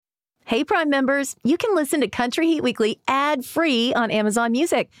Hey, Prime members, you can listen to Country Heat Weekly ad-free on Amazon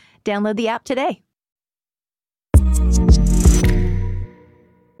Music. Download the app today.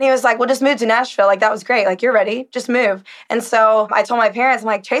 He was like, well, just move to Nashville. Like, that was great. Like, you're ready. Just move. And so I told my parents, I'm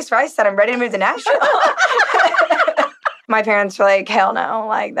like, Chase Rice said I'm ready to move to Nashville. My parents were like, hell no.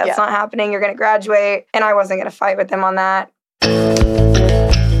 Like, that's not happening. You're going to graduate. And I wasn't going to fight with them on that.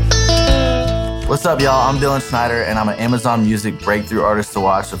 What's up, y'all? I'm Dylan Snyder, and I'm an Amazon Music Breakthrough Artist to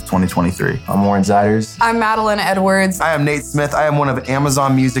Watch of 2023. I'm Warren Ziders. I'm Madeline Edwards. I am Nate Smith. I am one of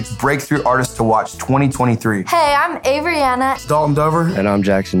Amazon Music's Breakthrough Artists to Watch 2023. Hey, I'm Avriana. It's Dalton Dover. And I'm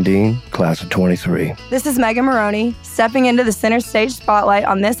Jackson Dean, class of 23. This is Megan Maroney, stepping into the center stage spotlight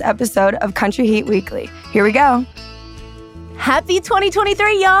on this episode of Country Heat Weekly. Here we go. Happy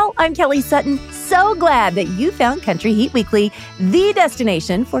 2023, y'all. I'm Kelly Sutton. So glad that you found Country Heat Weekly, the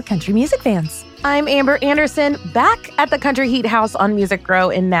destination for country music fans. I'm Amber Anderson, back at the Country Heat House on Music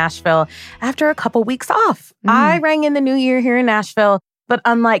Row in Nashville after a couple weeks off. I rang in the new year here in Nashville, but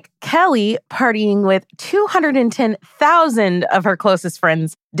unlike Kelly partying with 210,000 of her closest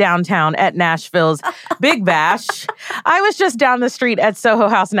friends downtown at Nashville's Big Bash, I was just down the street at Soho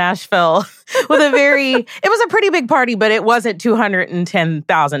House, Nashville with it was a pretty big party, but it wasn't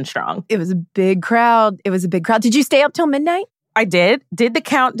 210,000 strong. It was a big crowd. Did you stay up till midnight? I did the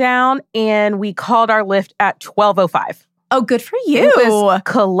countdown, and we called our lift at 12:05. Oh, good for you. It was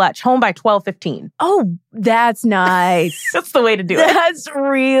clutch. Home by 12:15. Oh, that's nice. That's the way to do it. That's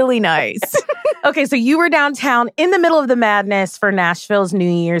really nice. Okay, so you were downtown in the middle of the madness for Nashville's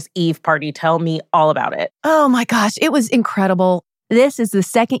New Year's Eve party. Tell me all about it. Oh my gosh, it was incredible. This is the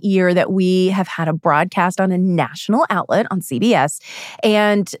second year that we have had a broadcast on a national outlet on CBS,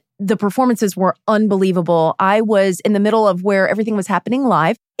 and the performances were unbelievable. I was in the middle of where everything was happening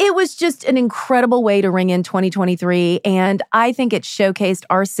live. It was just an incredible way to ring in 2023, and I think it showcased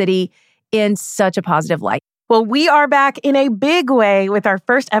our city in such a positive light. Well, we are back in a big way with our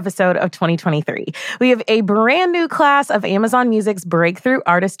first episode of 2023. We have a brand new class of Amazon Music's Breakthrough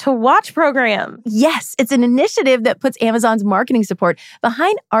Artist to Watch program. Yes, it's an initiative that puts Amazon's marketing support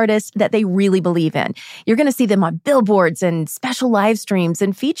behind artists that they really believe in. You're going to see them on billboards and special live streams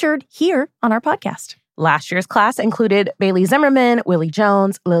and featured here on our podcast. Last year's class included Bailey Zimmerman, Willie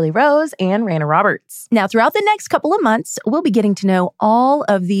Jones, Lily Rose, and Rana Roberts. Now, throughout the next couple of months, we'll be getting to know all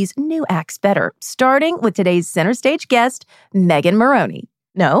of these new acts better, starting with today's center stage guest, Megan Maroney.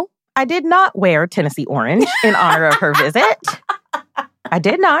 No, I did not wear Tennessee orange in honor of her visit. I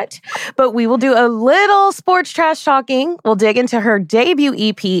did not, but we will do a little sports trash talking. We'll dig into her debut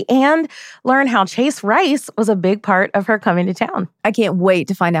EP and learn how Chase Rice was a big part of her coming to town. I can't wait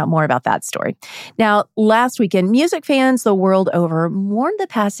to find out more about that story. Now, last weekend, music fans the world over mourned the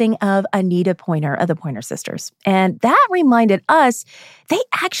passing of Anita Pointer of the Pointer Sisters. And that reminded us they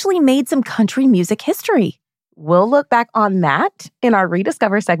actually made some country music history. We'll look back on that in our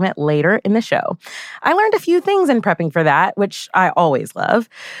Rediscover segment later in the show. I learned a few things in prepping for that, which I always love.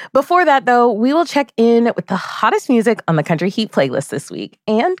 Before that, though, we will check in with the hottest music on the Country Heat playlist this week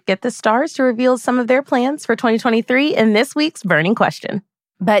and get the stars to reveal some of their plans for 2023 in this week's Burning Question.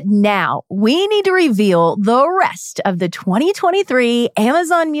 But now we need to reveal the rest of the 2023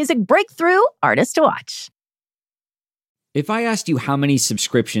 Amazon Music Breakthrough Artist to Watch. If I asked you how many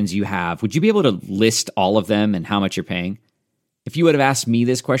subscriptions you have, would you be able to list all of them and how much you're paying? If you would have asked me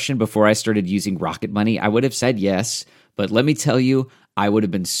this question before I started using Rocket Money, I would have said yes, but let me tell you, I would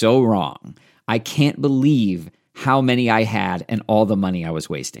have been so wrong. I can't believe how many I had and all the money I was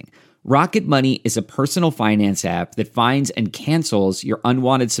wasting. Rocket Money is a personal finance app that finds and cancels your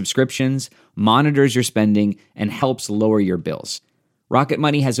unwanted subscriptions, monitors your spending, and helps lower your bills. Rocket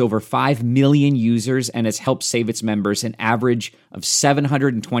Money has over 5 million users and has helped save its members an average of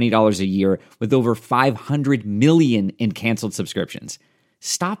 $720 a year with over 500 million in canceled subscriptions.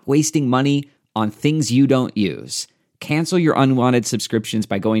 Stop wasting money on things you don't use. Cancel your unwanted subscriptions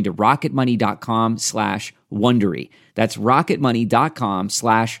by going to rocketmoney.com/Wondery. That's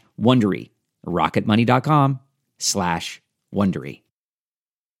rocketmoney.com/Wondery. rocketmoney.com/Wondery.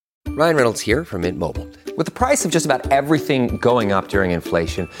 Ryan Reynolds here from Mint Mobile. With the price of just about everything going up during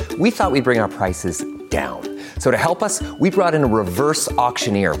inflation, we thought we'd bring our prices down. So to help us, we brought in a reverse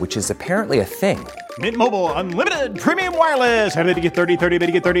auctioneer, which is apparently a thing. Mint Mobile Unlimited Premium Wireless. How to get 30, 30, bit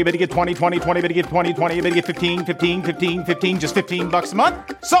to get 30, bit to get 20, 20, 20, bit to get 20, 20, bit to get 15, 15, 15, 15, just $15 a month?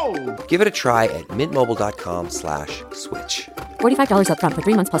 Sold! Give it a try at mintmobile.com/switch. $45 up front for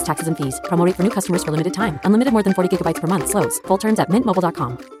 3 months plus taxes and fees. Promo rate for new customers for limited time. Unlimited more than 40 gigabytes per month. Slows full terms at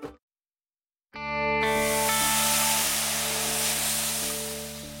mintmobile.com.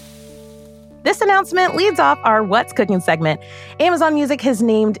 This announcement leads off our What's Cooking segment. Amazon Music has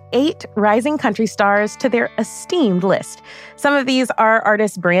named 8 rising country stars to their esteemed list. Some of these are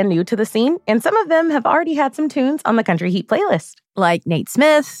artists brand new to the scene, and some of them have already had some tunes on the Country Heat playlist. Like Nate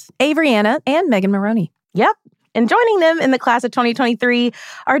Smith, Avery Anna, and Megan Maroney. Yep. And joining them in the class of 2023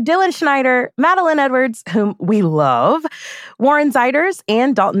 are Dylan Schneider, Madeline Edwards, whom we love, Warren Zeiders,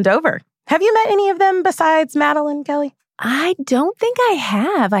 and Dalton Dover. Have you met any of them besides Madeline, Kelly? I don't think I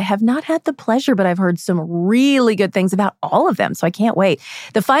have. I have not had the pleasure, but I've heard some really good things about all of them, so I can't wait.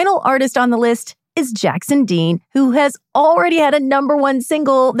 The final artist on the list is Jackson Dean, who has already had a #1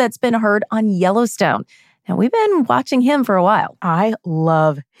 single that's been heard on Yellowstone. Now, we've been watching him for a while. I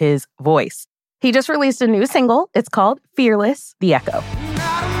love his voice. He just released a new single. It's called Fearless, The Echo.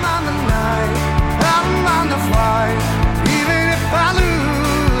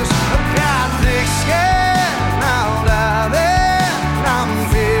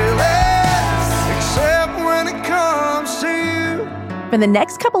 For the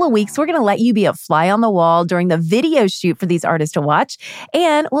next couple of weeks, we're going to let you be a fly on the wall during the video shoot for these artists to watch,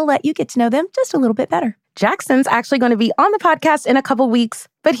 and we'll let you get to know them just a little bit better. Jackson's actually going to be on the podcast in a couple weeks,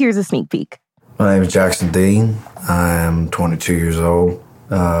 but here's a sneak peek. My name is Jackson Dean. I am 22 years old.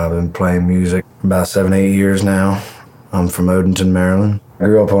 I've been playing music for about 7-8 years now. I'm from Odenton, Maryland. I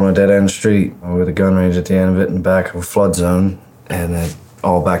grew up on a dead-end street with a gun range at the end of it in the back of a flood zone, and it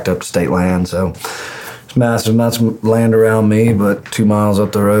all backed up to state land, so it's massive amounts of land around me, but 2 miles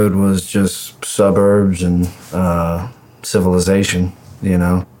up the road was just suburbs and civilization, you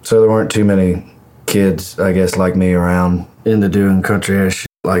know. So there weren't too many kids, I guess, like me around into doing country-ass shit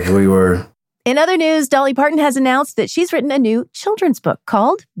like we were. In other news, Dolly Parton has announced that she's written a new children's book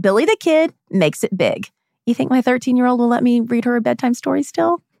called Billy the Kid Makes It Big. You think my 13-year-old will let me read her a bedtime story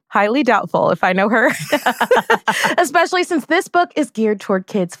still? Highly doubtful if I know her. Especially since this book is geared toward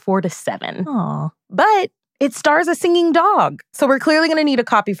kids 4 to 7. Aw. But it stars a singing dog, so we're clearly going to need a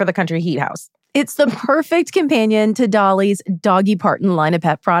copy for the Country Heat house. It's the perfect companion to Dolly's Doggy Parton line of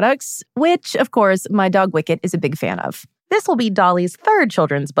pet products, which, of course, my dog Wicket is a big fan of. This will be Dolly's 3rd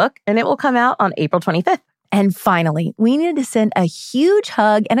children's book, and it will come out on April 25th. And finally, we needed to send a huge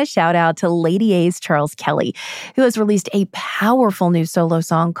hug and a shout out to Lady A's Charles Kelly, who has released a powerful new solo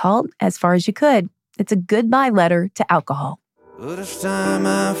song called As Far As You Could. It's a goodbye letter to alcohol. But it's time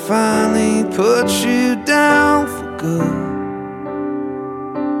I finally put you down for good,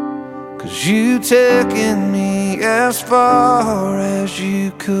 'cause you taking me as far as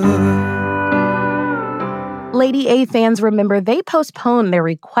you could. Lady A fans remember they postponed their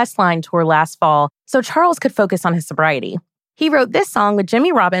Request Line tour last fall so Charles could focus on his sobriety. He wrote this song with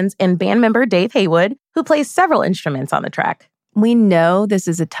Jimmy Robbins and band member Dave Haywood, who plays several instruments on the track. We know this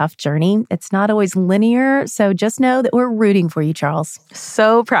is a tough journey. It's not always linear, so just know that we're rooting for you, Charles.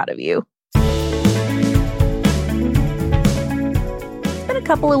 So proud of you. It's been a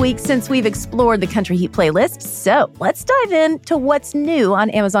couple of weeks since we've explored the Country Heat playlist, so let's dive into what's new on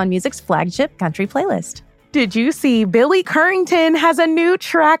Amazon Music's flagship country playlist. Did you see Billy Currington has a new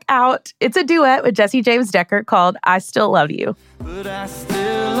track out? It's a duet with Jesse James Decker called I Still Love You. But I still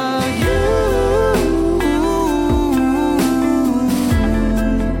love you.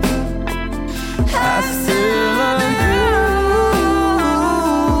 I still love you.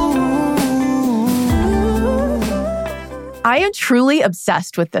 I am truly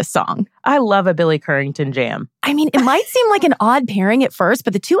obsessed with this song. I love a Billy Currington jam. I mean, it might seem like an odd pairing at first,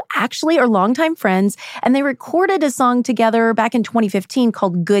 but the two actually are longtime friends, and they recorded a song together back in 2015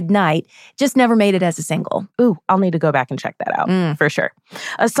 called Good Night, just never made it as a single. Ooh, I'll need to go back and check that out, for sure.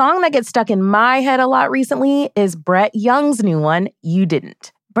 A song that gets stuck in my head a lot recently is Brett Young's new one, You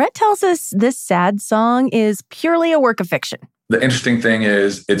Didn't. Brett tells us this sad song is purely a work of fiction. The interesting thing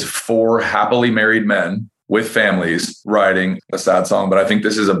is it's 4 happily married men with families writing a sad song. But I think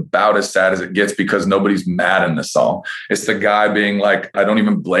this is about as sad as it gets because nobody's mad in this song. It's the guy being like, I don't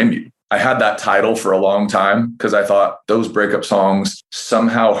even blame you. I had that title for a long time because I thought those breakup songs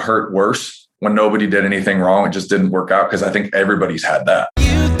somehow hurt worse when nobody did anything wrong. It just didn't work out because I think everybody's had that.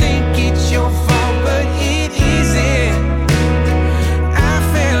 You think it's your fault, but it isn't. I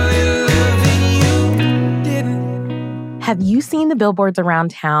fell in love and you didn't. Have you seen the billboards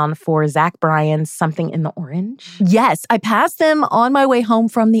around town for Zach Bryan's Something in the Orange? Yes, I passed them on my way home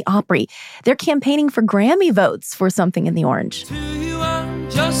from the Opry. They're campaigning for Grammy votes for Something in the Orange. To you, I'm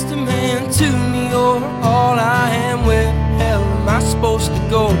just a man. To me, you're all I am. Where the hell am I supposed to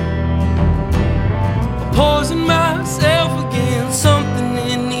go? Poison myself again. Something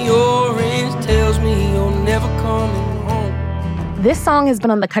in the orange tells me you're never coming home. This song has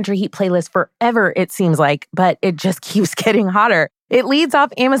been on the Country Heat playlist forever, it seems like, but it just keeps getting hotter. It leads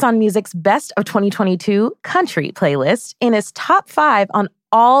off Amazon Music's Best of 2022 Country playlist and is top 5 on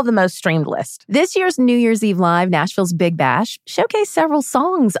all the most streamed lists. This year's New Year's Eve Live, Nashville's Big Bash, showcased several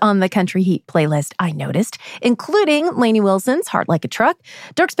songs on the Country Heat playlist, I noticed, including Lainey Wilson's Heart Like a Truck,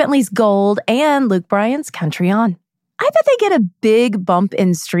 Dierks Bentley's Gold, and Luke Bryan's Country On. I bet they get a big bump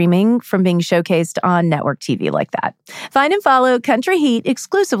in streaming from being showcased on network TV like that. Find and follow Country Heat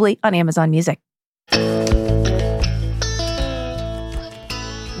exclusively on Amazon Music.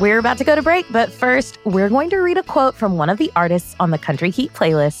 We're about to go to break, but first, we're going to read a quote from one of the artists on the Country Heat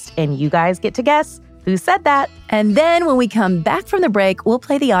playlist, and you guys get to guess who said that. And then when we come back from the break, we'll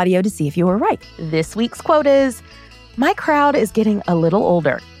play the audio to see if you were right. This week's quote is, "My crowd is getting a little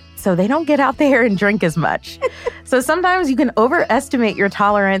older, so they don't get out there and drink as much. So sometimes you can overestimate your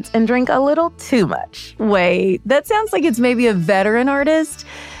tolerance and drink a little too much." Wait, that sounds like it's maybe a veteran artist.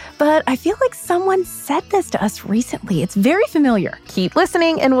 But I feel like someone said this to us recently. It's very familiar. Keep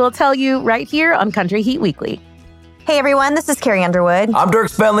listening and we'll tell you right here on Country Heat Weekly. Hey everyone, this is Carrie Underwood. I'm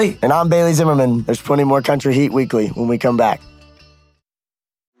Dierks Bentley. And I'm Bailey Zimmerman. There's plenty more Country Heat Weekly when we come back.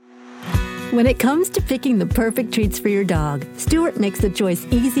 When it comes to picking the perfect treats for your dog, Stewart makes the choice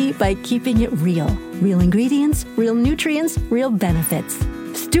easy by keeping it real. Real ingredients, real nutrients, real benefits.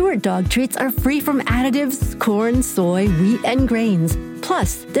 Stewart dog treats are free from additives, corn, soy, wheat, and grains.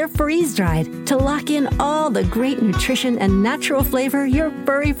 Plus, they're freeze-dried to lock in all the great nutrition and natural flavor your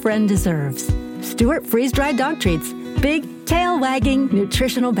furry friend deserves. Stewart freeze-dried dog treats. Big, tail-wagging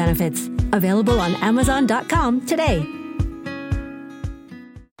nutritional benefits. Available on Amazon.com today.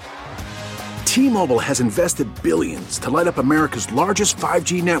 T-Mobile has invested billions to light up America's largest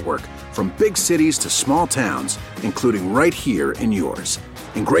 5G network, from big cities to small towns, including right here in yours.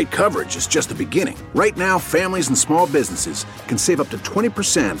 And great coverage is just the beginning. Right now, families and small businesses can save up to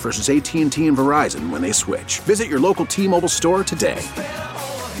 20% versus AT&T and Verizon when they switch. Visit your local T-Mobile store today.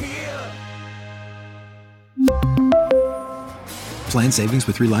 Plan savings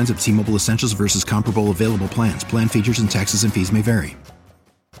with 3 lines of T-Mobile Essentials versus comparable available plans. Plan features and taxes and fees may vary.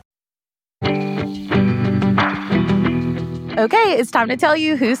 Okay, it's time to tell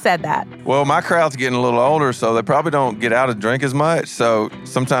you who said that. Well, my crowd's getting a little older, so they probably don't get out and drink as much. So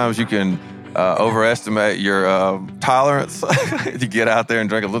sometimes you can overestimate your tolerance if you get out there and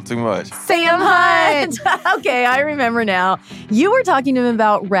drink a little too much. Sam Hunt! Okay, I remember now. You were talking to him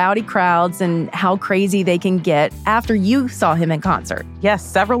about rowdy crowds and how crazy they can get after you saw him in concert. Yes,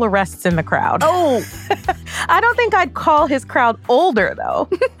 several arrests in the crowd. Oh! I don't think I'd call his crowd older, though.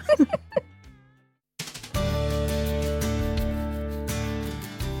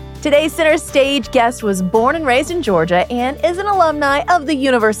 Today's center stage guest was born and raised in Georgia and is an alumni of the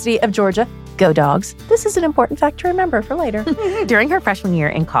University of Georgia. Go Dogs. This is an important fact to remember for later. During her freshman year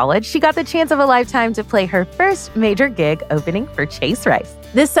in college, she got the chance of a lifetime to play her first major gig opening for Chase Rice.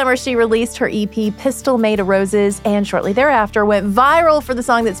 This summer, she released her EP, Pistol Made of Roses, and shortly thereafter went viral for the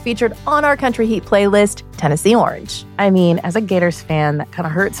song that's featured on our Country Heat playlist, Tennessee Orange. I mean, as a Gators fan, that kind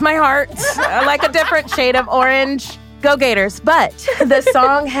of hurts my heart. I like a different shade of orange. Go Gators. But the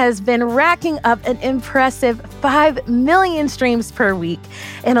song has been racking up an impressive 5 million streams per week.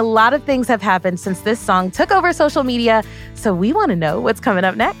 And a lot of things have happened since this song took over social media. So we want to know what's coming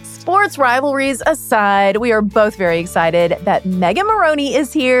up next. Sports rivalries aside, we are both very excited that Megan Moroney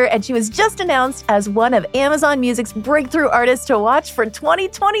is here, and she was just announced as one of Amazon Music's breakthrough artists to watch for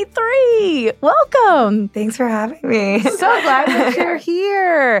 2023. Welcome. Thanks for having me. So glad that you're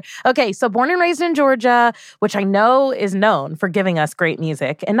here. Okay, so born and raised in Georgia, which I know is known for giving us great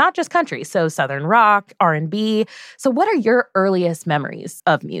music, and not just country, so Southern rock, R&B. So what are your earliest memories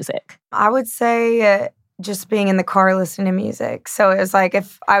of music? I would say just being in the car listening to music. So it was like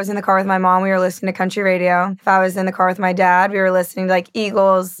if I was in the car with my mom, we were listening to country radio. If I was in the car with my dad, we were listening to like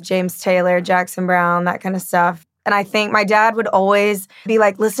Eagles, James Taylor, Jackson Browne, that kind of stuff. And I think my dad would always be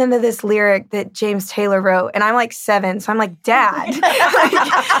like, listen to this lyric that James Taylor wrote. And I'm like 7, so I'm like, Dad.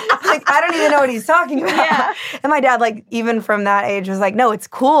 like I don't even know what he's talking about. Yeah. And my dad, like, even from that age was like, no, it's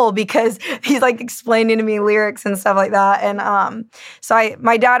cool because he's like explaining to me lyrics and stuff like that. And so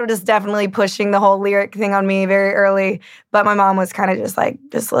my dad was just definitely pushing the whole lyric thing on me very early. But my mom was kind of just like,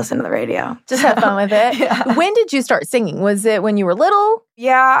 just listen to the radio. Just have fun with it. Yeah. When did you start singing? Was it when you were little?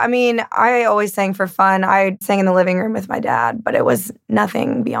 Yeah, I mean, I always sang for fun. I sang in the living room with my dad, but it was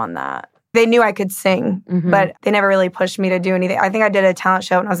nothing beyond that. They knew I could sing, but they never really pushed me to do anything. I think I did a talent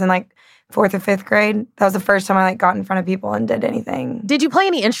show when I was in like 4th or 5th grade. That was the first time I like got in front of people and did anything. Did you play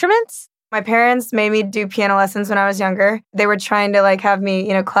any instruments? My parents made me do piano lessons when I was younger. They were trying to like have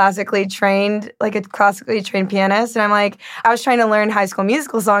me, classically trained, like a classically trained pianist. And I'm like, I was trying to learn High School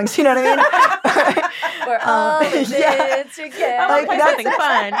Musical songs, you know what I mean? We're all together. Like, that's something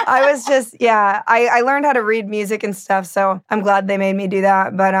fun. I was just, I learned how to read music and stuff. So I'm glad they made me do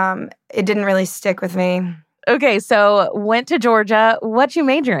that. But it didn't really stick with me. Okay, so went to Georgia. What'd you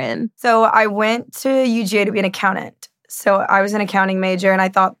major in? So I went to UGA to be an accountant. So I was an accounting major, and I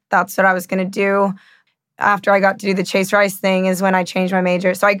thought that's what I was going to do. After I got to do the Chase Rice thing is when I changed my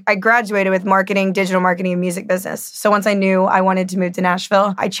major. So I graduated with marketing, digital marketing, and music business. So once I knew I wanted to move to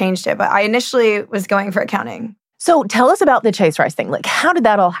Nashville, I changed it. But I initially was going for accounting. So tell us about the Chase Rice thing. Like, how did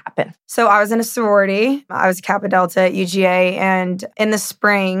that all happen? So I was in a sorority. I was Kappa Delta at UGA. And in the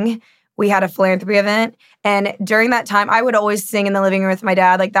spring, we had a philanthropy event. And during that time, I would always sing in the living room with my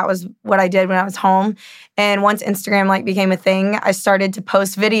dad. Like, that was what I did when I was home. And once Instagram, became a thing, I started to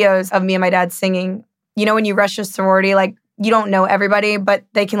post videos of me and my dad singing. When you rush a sorority, you don't know everybody, but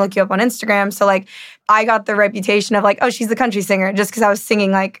they can look you up on Instagram. So, I got the reputation of, oh, she's the country singer, just because I was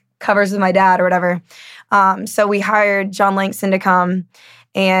singing, covers with my dad or whatever. So we hired John Langston to come,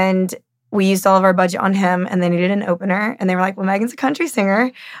 and we used all of our budget on him, and they needed an opener. And they were like, well, Megan's a country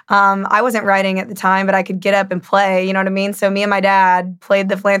singer. I wasn't writing at the time, but I could get up and play, you know what I mean? So me and my dad played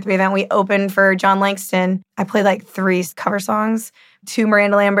the philanthropy event. We opened for John Langston. I played 3 cover songs, 2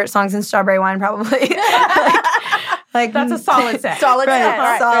 Miranda Lambert songs, and Strawberry Wine probably. That's a solid set. Solid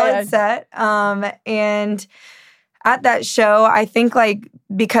set. Solid set. And at that show, I think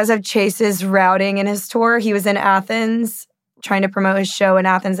because of Chase's routing in his tour, he was in Athens trying to promote his show in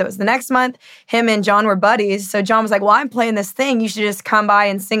Athens that was the next month. Him and John were buddies. So John was like, well, I'm playing this thing. You should just come by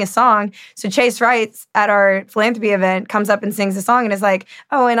and sing a song. So Chase Rice at our philanthropy event comes up and sings a song and is like,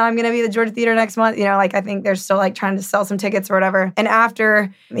 oh, and I'm going to be at the Georgia Theater next month. I think they're still trying to sell some tickets or whatever. And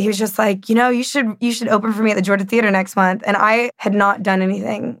after, he was just like, you should open for me at the Georgia Theater next month. And I had not done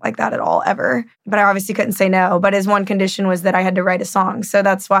anything like that at all ever. But I obviously couldn't say no. But his one condition was that I had to write a song. So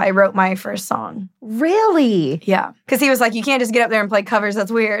that's why I wrote my first song. Really? Yeah. Because he was like, you can't just get up there and play covers.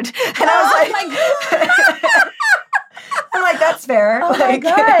 That's weird. And I was like, I'm like, that's fair. Oh my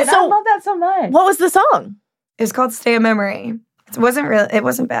God. I love that so much. What was the song? It was called Stay a Memory. It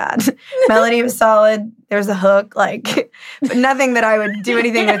wasn't bad. Melody was solid. There was a hook, but nothing that I would do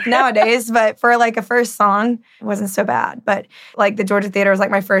anything with nowadays. But for a first song, it wasn't so bad. But the Georgia Theater was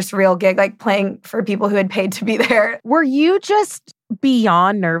my first real gig, playing for people who had paid to be there. Were you just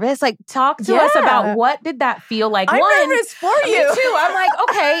beyond nervous? Talk to us about what did that feel like? I'm nervous for you. Me too. I'm like,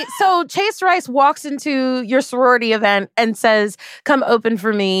 okay, so Chase Rice walks into your sorority event and says, come open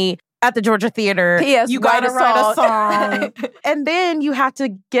for me at the Georgia Theater. P.S. You gotta write a song. And then you have to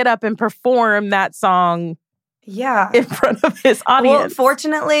get up and perform that song in front of his audience. Well,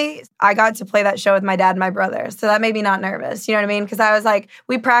 fortunately, I got to play that show with my dad and my brother. So that made me not nervous. You know what I mean? Because I was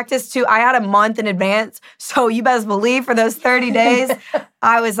we practiced I had a month in advance. So you best believe for those 30 days,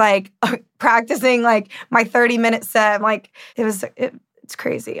 I was practicing my 30-minute set. It's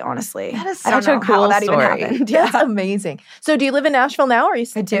crazy, honestly. That is I don't such know a cool how that story. even happened. That's amazing. So do you live in Nashville now, or I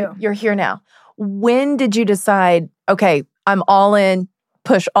do. You're here now? When did you decide, okay, I'm all in,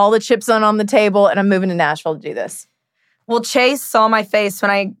 push all the chips on the table, and I'm moving to Nashville to do this? Well, Chase saw my face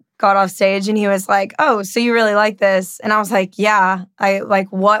when I got off stage, and he was like, oh, so you really like this? And I was like, yeah.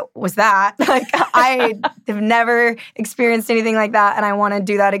 What was that? I have never experienced anything like that, and I want to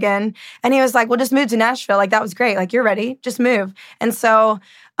do that again. And he was like, well, just move to Nashville. That was great. You're ready. Just move. And so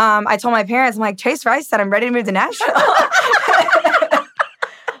I told my parents, I'm like, Chase Rice said I'm ready to move to Nashville.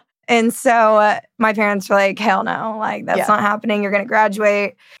 And so my parents were like, hell no. That's not happening. You're going to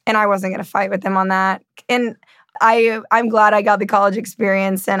graduate. And I wasn't going to fight with them on that. And I'm glad I got the college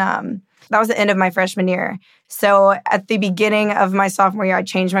experience, and that was the end of my freshman year. So at the beginning of my sophomore year, I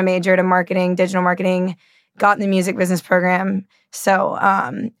changed my major to marketing, digital marketing, got in the music business program. So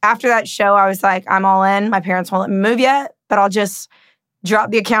after that show, I was like, I'm all in. My parents won't let me move yet, but I'll just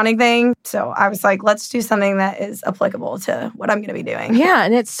drop the accounting thing. So I was like, let's do something that is applicable to what I'm going to be doing. Yeah,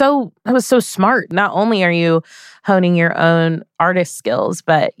 and that was so smart. Not only are you honing your own artist skills,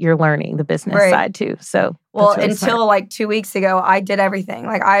 but you're learning the business side too. So well, really until smart. 2 weeks ago, I did everything.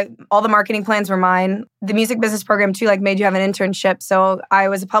 All the marketing plans were mine. The music business program too, made you have an internship. So I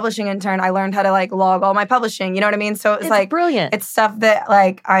was a publishing intern. I learned how to log all my publishing. You know what I mean? So it's brilliant. It's stuff that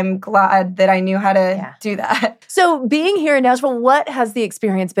I'm glad that I knew how to do that. So being here in Nashville, what has the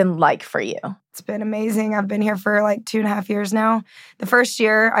experience been like for you? It's been amazing. I've been here for 2.5 years now. The first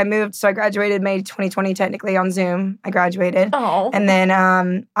year I moved, so I graduated May 2020 technically on Zoom. I graduated. Oh. And then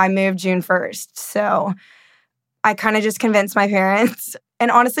I moved June 1st. So I kind of just convinced my parents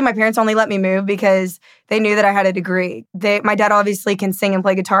And honestly, my parents only let me move because they knew that I had a degree. My dad obviously can sing and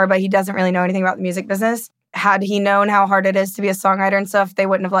play guitar, but he doesn't really know anything about the music business. Had he known how hard it is to be a songwriter and stuff, they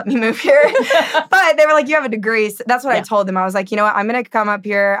wouldn't have let me move here. But they were like, you have a degree. So that's what I told them. I was like, you know what? I'm going to come up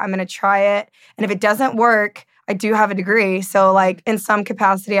here. I'm going to try it. And if it doesn't work, I do have a degree. So like in some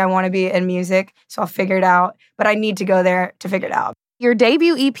capacity, I want to be in music. So I'll figure it out. But I need to go there to figure it out. Your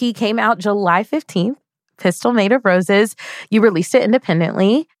debut EP came out July 15th, Pistol Made of Roses. You released it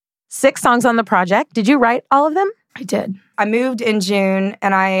independently. 6 songs on the project. Did you write all of them? I did. I moved in June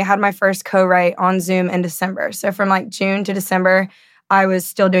and I had my first co-write on Zoom in December. So from like June to December, I was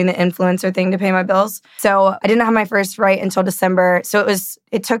still doing the influencer thing to pay my bills. So I didn't have my first write until December. So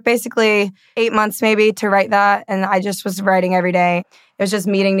it took basically 8 months maybe to write that. And I just was writing every day. It was just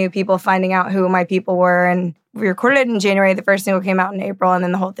meeting new people, finding out who my people were. And we recorded it in January. The first single came out in April and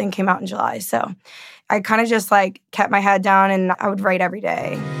then the whole thing came out in July. So I kind of just like kept my head down and I would write every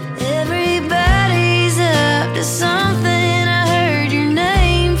day. Everybody's up to something. I heard your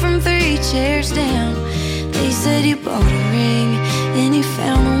name from 3 chairs down. They said you bought a ring and you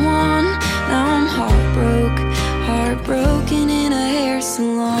found the one. Now I'm heartbroken in a hair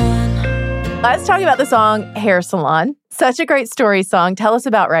salon. Let's talk about the song Hair Salon. Such a great story song. Tell us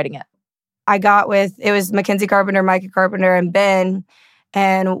about writing it. It was Mackenzie Carpenter, Micah Carpenter, and Ben.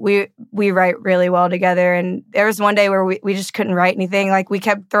 And we write really well together. And there was one day where we just couldn't write anything. Like we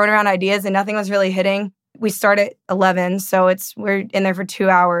kept throwing around ideas and nothing was really hitting. We start at 11, so we're in there for 2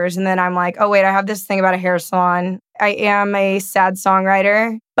 hours. And then I'm like, oh, wait, I have this thing about a hair salon. I am a sad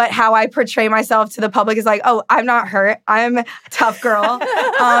songwriter, but how I portray myself to the public is like, oh, I'm not hurt. I'm a tough girl. So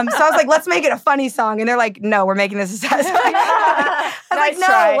I was like, let's make it a funny song. And they're like, no, we're making this a sad song. I was like,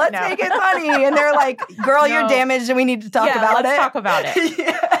 no, let's make it funny. And they're like, girl, you're damaged and we need to talk about it. Let's talk about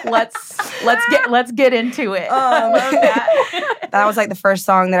it. Let's get into it. That was like the first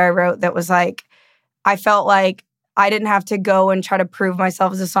song that I wrote that was like, I felt like I didn't have to go and try to prove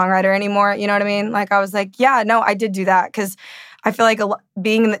myself as a songwriter anymore. You know what I mean? Like I was like, yeah, no, I did do that. Because I feel like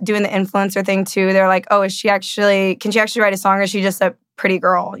doing the influencer thing too, they're like, oh, can she actually write a song or is she just a pretty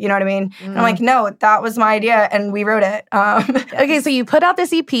girl? You know what I mean? And I'm like, no, that was my idea and we wrote it. Okay, so you put out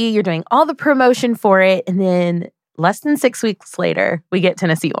this EP, you're doing all the promotion for it, and then less than 6 weeks later, we get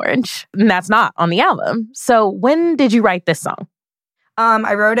Tennessee Orange. And that's not on the album. So when did you write this song?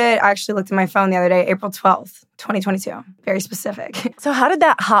 I wrote it, I actually looked at my phone the other day, April 12th, 2022. Very specific. So how did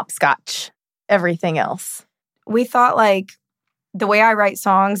that hopscotch everything else? We thought like the way I write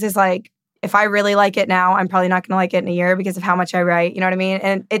songs is like, if I really like it now, I'm probably not going to like it in a year because of how much I write. You know what I mean?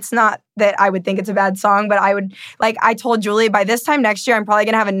 And it's not that I would think it's a bad song, but I told Julie, by this time next year, I'm probably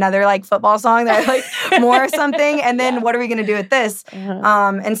going to have another like football song that I like more or something. And then what are we going to do with this?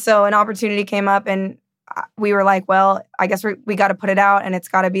 And so an opportunity came up and we were like, well, I guess we got to put it out and it's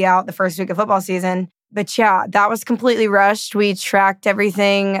got to be out the first week of football season. But yeah, that was completely rushed. We tracked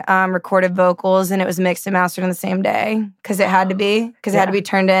everything, recorded vocals, and it was mixed and mastered on the same day because it had to be, it had to be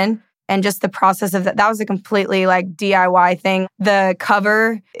turned in. And just the process of that was a completely like DIY thing. The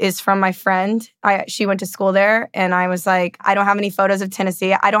cover is from my friend. She went to school there. And I was like, I don't have any photos of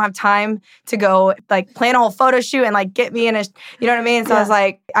Tennessee. I don't have time to go like plan a whole photo shoot and like get me in you know what I mean? So I was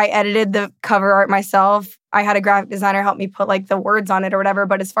like, I edited the cover art myself. I had a graphic designer help me put like the words on it or whatever.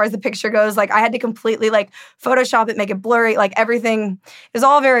 But as far as the picture goes, like I had to completely like Photoshop it, make it blurry, like everything. It was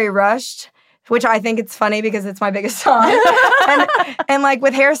all very rushed. Which I think it's funny because it's my biggest song. and like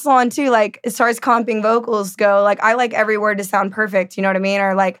with Hair Salon too, like as far as comping vocals go, like I like every word to sound perfect, you know what I mean?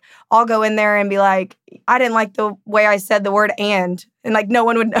 Or like I'll go in there and be like, I didn't like the way I said the word and like no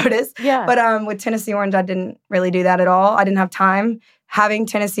one would notice. Yeah. But with Tennessee Orange, I didn't really do that at all. I didn't have time. Having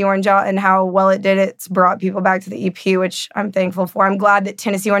Tennessee Orange out and how well it did, it's brought people back to the EP, which I'm thankful for. I'm glad that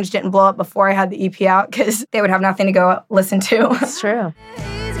Tennessee Orange didn't blow up before I had the EP out because they would have nothing to go listen to. That's true.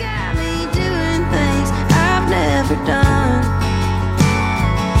 Never done.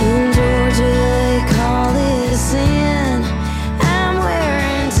 In Georgia, they call it a sin. I'm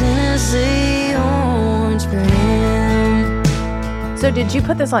wearing Tennessee Orange for him. So did you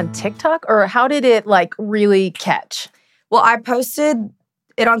put this on TikTok or how did it like really catch? Well, I posted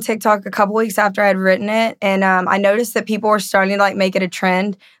it on TikTok a couple weeks after I had written it. And I noticed that people were starting to like make it a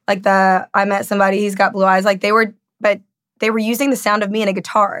trend. Like I met somebody, he's got blue eyes. Like they were using the sound of me and a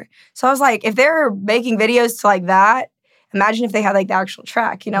guitar. So I was like, if they're making videos to like that, imagine if they had like the actual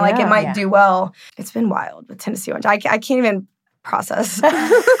track, you know, like it might do well. It's been wild with Tennessee Orange. I can't even process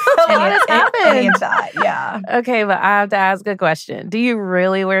any of that. Yeah. Okay, but I have to ask a question. Do you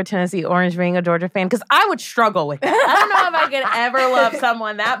really wear Tennessee Orange being a Georgia fan? Because I would struggle with that. I don't know if I could ever love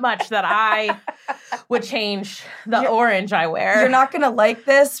someone that much that I would change the orange I wear. You're not going to like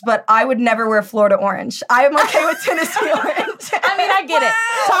this, but I would never wear Florida orange. I'm okay with Tennessee orange. I mean, I get it.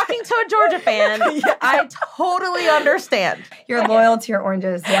 Talking to a Georgia fan, I totally understand. You're loyal to your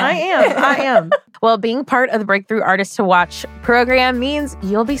oranges. Yeah. I am. Well, being part of the Breakthrough Artists to Watch program means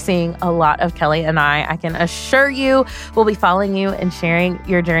you'll be seeing a lot of Kelly and I can assure you we'll be following you and sharing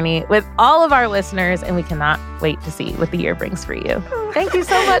your journey with all of our listeners, and we cannot wait to see what the year brings for you. Thank you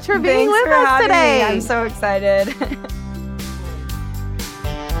so much for being with us today. Me. I'm so excited.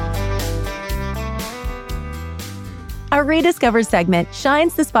 Our Rediscover segment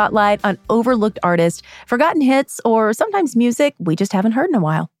shines the spotlight on overlooked artists, forgotten hits, or sometimes music we just haven't heard in a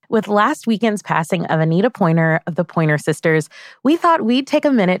while. With last weekend's passing of Anita Pointer of the Pointer Sisters, we thought we'd take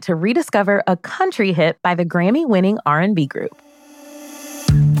a minute to rediscover a country hit by the Grammy-winning R&B group.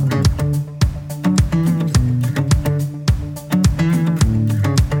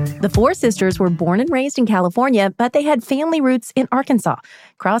 The four sisters were born and raised in California, but they had family roots in Arkansas.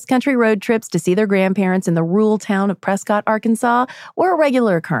 Cross-country road trips to see their grandparents in the rural town of Prescott, Arkansas, were a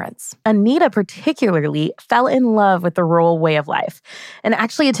regular occurrence. Anita particularly fell in love with the rural way of life and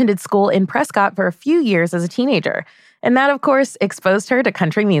actually attended school in Prescott for a few years as a teenager. And that, of course, exposed her to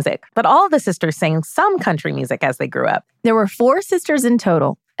country music. But all of the sisters sang some country music as they grew up. There were four sisters in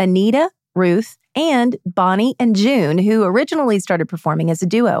total: Anita, Ruth, and Bonnie and June, who originally started performing as a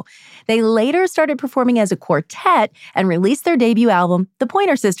duo. They later started performing as a quartet and released their debut album, The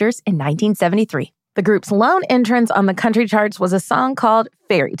Pointer Sisters, in 1973. The group's lone entrance on the country charts was a song called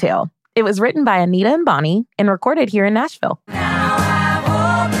Fairy Tale. It was written by Anita and Bonnie and recorded here in Nashville. Now I've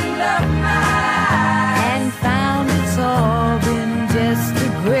opened up my eyes and found it's all been just a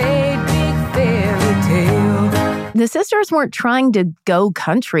great big fairy tale. The sisters weren't trying to go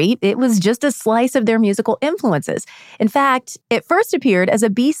country. It was just a slice of their musical influences. In fact, it first appeared as a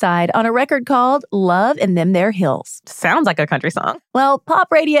B-side on a record called Love in Them There Hills. Sounds like a country song. Well,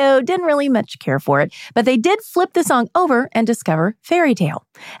 pop radio didn't really much care for it, but they did flip the song over and discover Fairy Tale.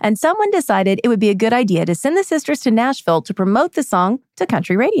 And someone decided it would be a good idea to send the sisters to Nashville to promote the song to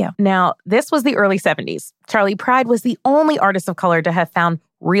country radio. Now, this was the early 70s. Charlie Pride was the only artist of color to have found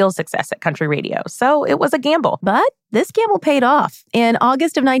real success at country radio, so it was a gamble. But this gamble paid off. In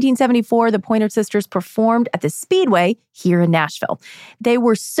August of 1974, the Pointer Sisters performed at the Speedway here in Nashville. They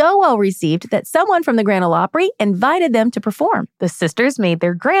were so well received that someone from the Grand Ole Opry invited them to perform. The sisters made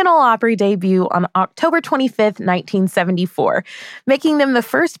their Grand Ole Opry debut on October 25th, 1974, making them the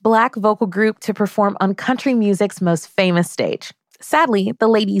first Black vocal group to perform on country music's most famous stage. Sadly, the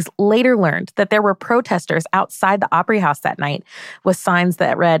ladies later learned that there were protesters outside the Opry House that night with signs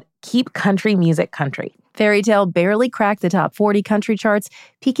that read, "Keep country music country." Fairy Tale barely cracked the top 40 country charts,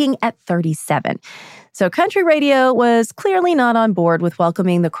 peaking at 37. So country radio was clearly not on board with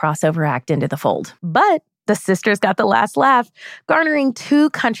welcoming the crossover act into the fold. But the sisters got the last laugh, garnering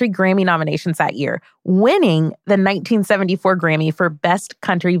 2 country Grammy nominations that year, winning the 1974 Grammy for Best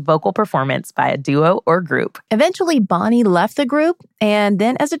Country Vocal Performance by a Duo or Group. Eventually, Bonnie left the group, and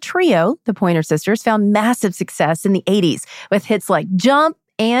then as a trio, the Pointer Sisters found massive success in the 80s with hits like Jump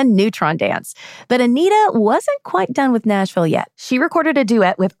and Neutron Dance. But Anita wasn't quite done with Nashville yet. She recorded a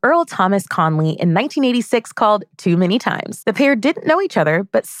duet with Earl Thomas Conley in 1986 called Too Many Times. The pair didn't know each other,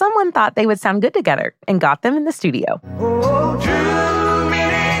 but someone thought they would sound good together and got them in the studio. Oh, too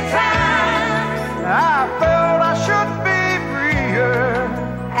many times I felt I should be freer,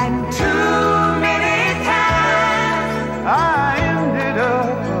 and too many times I ended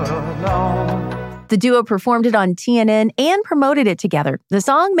up alone. The duo performed it on TNN and promoted it together. The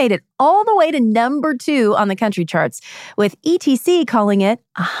song made it all the way to number 2 on the country charts, with ETC calling it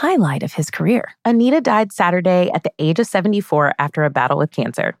a highlight of his career. Anita died Saturday at the age of 74 after a battle with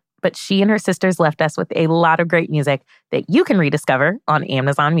cancer. But she and her sisters left us with a lot of great music that you can rediscover on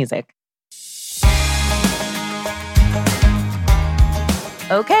Amazon Music.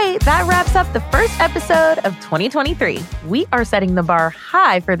 Okay, that wraps up the first episode of 2023. We are setting the bar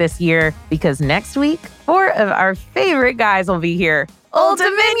high for this year because next week, 4 of our favorite guys will be here. Old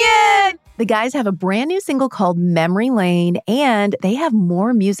Dominion! The guys have a brand new single called Memory Lane, and they have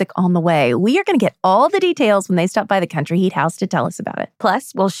more music on the way. We are going to get all the details when they stop by the Country Heat House to tell us about it.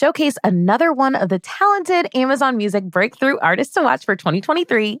 Plus, we'll showcase another one of the talented Amazon Music Breakthrough Artists to Watch for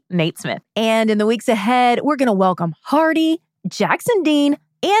 2023, Nate Smith. And in the weeks ahead, we're going to welcome Hardy, Jackson Dean,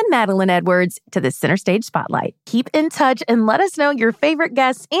 and Madeline Edwards to the Center Stage Spotlight. Keep in touch and let us know your favorite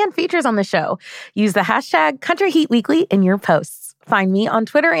guests and features on the show. Use the hashtag Country Heat Weekly in your posts. Find me on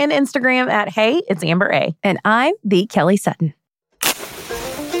Twitter and Instagram at Hey, It's Amber A. And I'm the Kelly Sutton.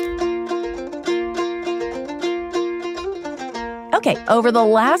 Okay, over the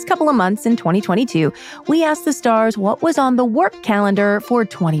last couple of months in 2022, we asked the stars what was on the work calendar for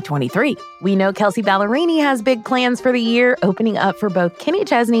 2023. We know Kelsea Ballerini has big plans for the year, opening up for both Kenny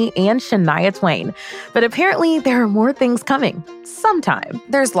Chesney and Shania Twain. But apparently there are more things coming sometime.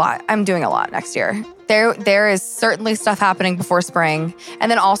 There's a lot. I'm doing a lot next year. There is certainly stuff happening before spring,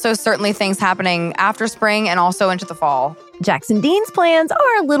 and then also certainly things happening after spring and also into the fall. Jackson Dean's plans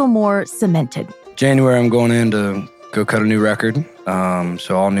are a little more cemented. January, I'm going in to go cut a new record,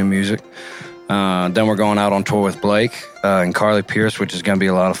 so all new music. Then we're going out on tour with Blake and Carly Pearce, which is going to be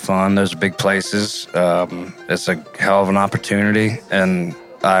a lot of fun. Those are big places. It's a hell of an opportunity, and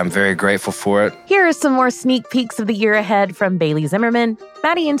I'm very grateful for it. Here are some more sneak peeks of the year ahead from Bailey Zimmerman,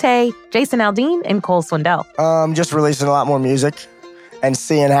 Maddie and Tay, Jason Aldean, and Cole Swindell. Just releasing a lot more music and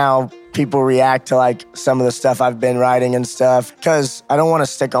seeing how people react to like some of the stuff I've been writing and stuff. Because I don't want to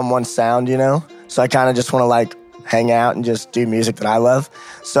stick on one sound, you know? So I kind of just want to like hang out and just do music that I love.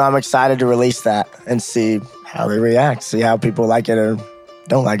 So I'm excited to release that and see how they react, see how people like it or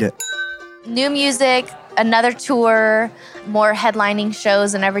don't like it. New music, another tour, more headlining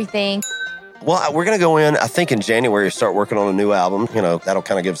shows and everything. Well, we're going to go in, I think in January, start working on a new album. You know, that'll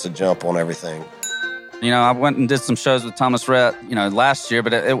kind of give us a jump on everything. You know, I went and did some shows with Thomas Rhett, last year,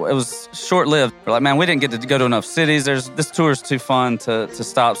 but it was short-lived. We're like, man, we didn't get to go to enough cities. This tour is too fun to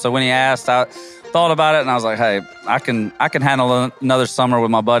stop. So when he asked, I thought about it, and I was like, hey, I can handle another summer with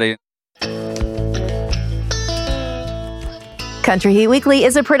my buddy. Country Heat Weekly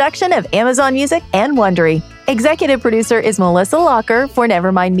is a production of Amazon Music and Wondery. Executive producer is Melissa Locker for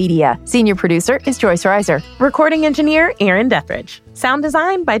Nevermind Media. Senior producer is Joyce Reiser. Recording engineer, Aaron Dethridge. Sound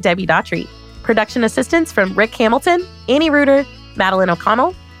design by Debbie Daughtry. Production assistants from Rick Hamilton, Annie Reuter, Madeline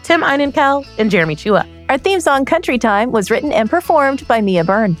O'Connell, Tim Einenkel, and Jeremy Chua. Our theme song, Country Time, was written and performed by Mia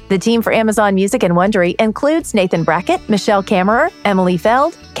Byrne. The team for Amazon Music and Wondery includes Nathan Brackett, Michelle Kammerer, Emily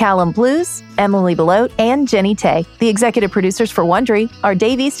Feld, Callum Blues, Emily Belote, and Jenny Tay. The executive producers for Wondery are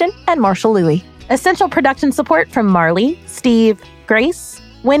Dave Easton and Marshall Louie. Essential production support from Marley, Steve, Grace,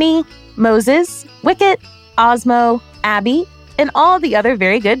 Winnie, Moses, Wicket, Osmo, Abby, and all the other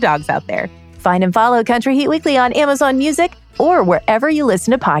very good dogs out there. Find and follow Country Heat Weekly on Amazon Music or wherever you listen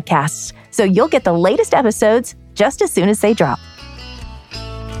to podcasts, so you'll get the latest episodes just as soon as they drop.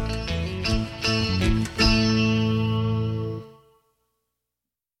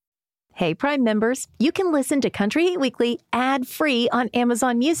 Hey, Prime members, you can listen to Country Heat Weekly ad-free on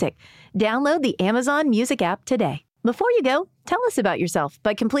Amazon Music. Download the Amazon Music app today. Before you go, tell us about yourself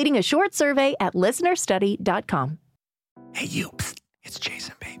by completing a short survey at listenerstudy.com. Hey, you. Psst, it's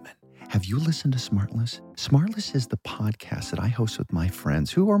Jason Bateman. Have you listened to Smartless? Smartless is the podcast that I host with my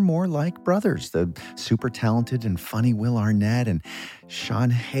friends who are more like brothers. The super talented and funny Will Arnett and Sean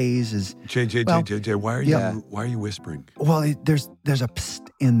Hayes is JJ, why are you whispering? Well, there's a psst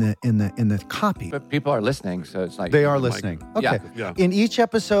in the copy. But people are listening, so it's like they are listening. Okay. Yeah. In each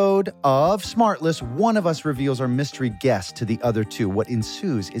episode of Smartless, one of us reveals our mystery guest to the other two. What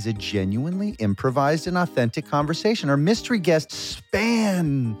ensues is a genuinely improvised and authentic conversation. Our mystery guests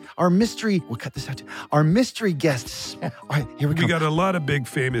we'll cut this out too. Our mystery guests. All right, here we go. We got a lot of big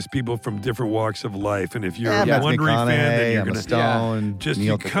famous people from different walks of life, and if you're a Matthew Wondery fan, then you're Emma going Stone, just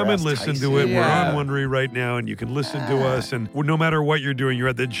Neil you come and listen Tyson. to it. We're on Wondery right now, and you can listen to us. And no matter what you're doing, you're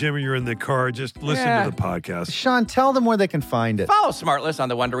at the gym or you're in the car, just listen to the podcast. Sean, tell them where they can find it. Follow Smartless on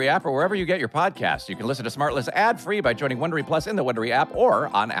the Wondery app or wherever you get your podcasts. You can listen to Smartless ad-free by joining Wondery Plus in the Wondery app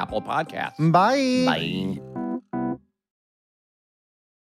or on Apple Podcasts. Bye. Bye.